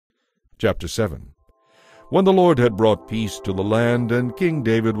Chapter 7. When the Lord had brought peace to the land, and King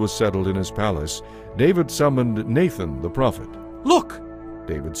David was settled in his palace, David summoned Nathan the prophet. "Look,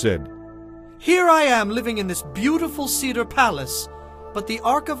 David said, here I am living in this beautiful cedar palace, but the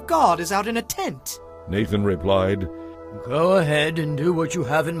ark of God is out in a tent." Nathan replied, Go ahead and do what you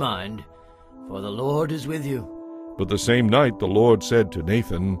have in mind, for the Lord is with you. But the same night the Lord said to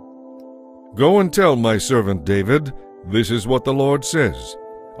Nathan, Go and tell my servant David, this is what the Lord says.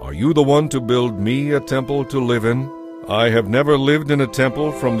 Are you the one to build me a temple to live in? I have never lived in a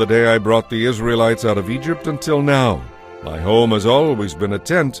temple from the day I brought the Israelites out of Egypt until now. My home has always been a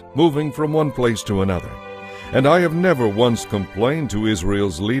tent, moving from one place to another. And I have never once complained to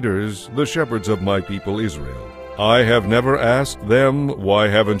Israel's leaders, the shepherds of my people Israel. I have never asked them, Why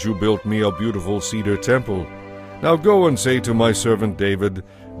haven't you built me a beautiful cedar temple? Now go and say to my servant David,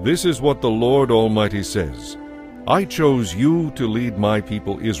 This is what the Lord Almighty says. I chose you to lead my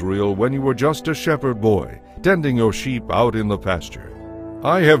people Israel when you were just a shepherd boy, tending your sheep out in the pasture.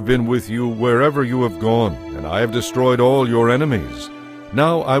 I have been with you wherever you have gone, and I have destroyed all your enemies.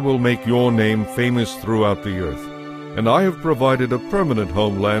 Now I will make your name famous throughout the earth, and I have provided a permanent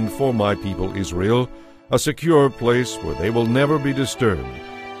homeland for my people Israel, a secure place where they will never be disturbed.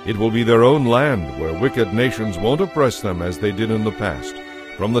 It will be their own land where wicked nations won't oppress them as they did in the past,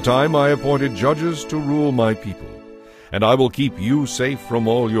 from the time I appointed judges to rule my people. And I will keep you safe from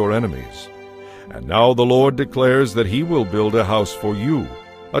all your enemies. And now the Lord declares that he will build a house for you,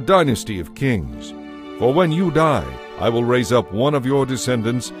 a dynasty of kings. For when you die, I will raise up one of your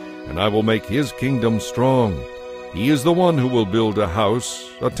descendants, and I will make his kingdom strong. He is the one who will build a house,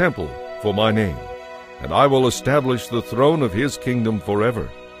 a temple, for my name. And I will establish the throne of his kingdom forever.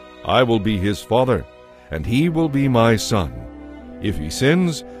 I will be his father, and he will be my son. If he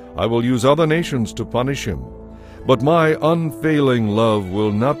sins, I will use other nations to punish him. But my unfailing love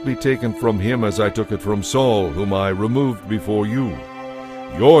will not be taken from him as I took it from Saul, whom I removed before you.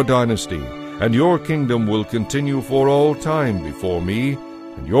 Your dynasty and your kingdom will continue for all time before me,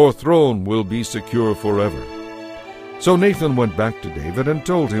 and your throne will be secure forever. So Nathan went back to David and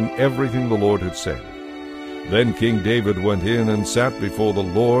told him everything the Lord had said. Then King David went in and sat before the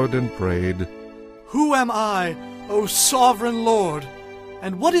Lord and prayed, "Who am I, O sovereign Lord?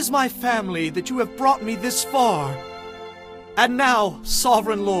 And what is my family that you have brought me this far? And now,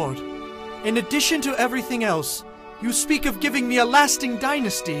 sovereign Lord, in addition to everything else, you speak of giving me a lasting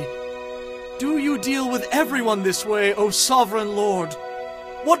dynasty. Do you deal with everyone this way, O sovereign Lord?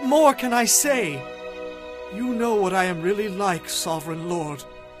 What more can I say? You know what I am really like, sovereign Lord.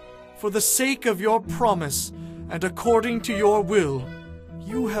 For the sake of your promise, and according to your will,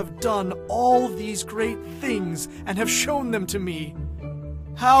 you have done all these great things and have shown them to me.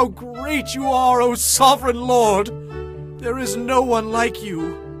 How great you are, O sovereign Lord! There is no one like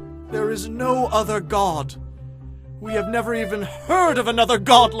you. There is no other God. We have never even heard of another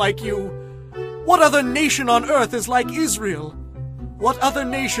God like you. What other nation on earth is like Israel? What other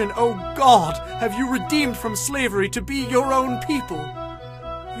nation, O God, have you redeemed from slavery to be your own people?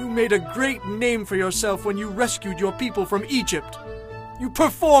 You made a great name for yourself when you rescued your people from Egypt. You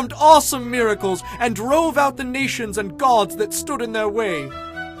performed awesome miracles and drove out the nations and gods that stood in their way.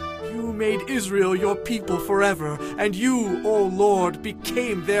 You made Israel your people forever, and you, O Lord,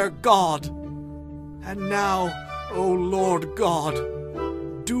 became their God. And now, O Lord God,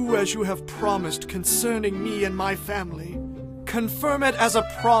 do as you have promised concerning me and my family. Confirm it as a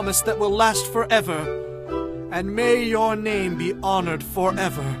promise that will last forever. And may your name be honored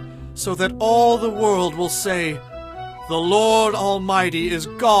forever, so that all the world will say, The Lord Almighty is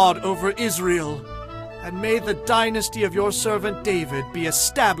God over Israel. And may the dynasty of your servant David be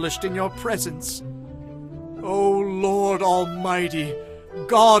established in your presence. O Lord Almighty,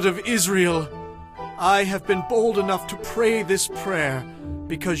 God of Israel, I have been bold enough to pray this prayer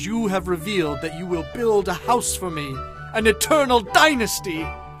because you have revealed that you will build a house for me, an eternal dynasty.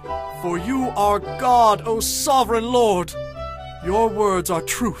 For you are God, O sovereign Lord. Your words are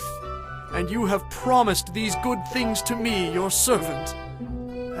truth, and you have promised these good things to me, your servant.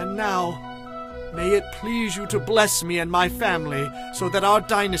 And now, may it please you to bless me and my family, so that our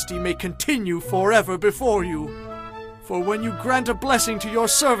dynasty may continue forever before you. For when you grant a blessing to your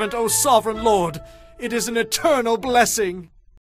servant, O sovereign Lord, it is an eternal blessing.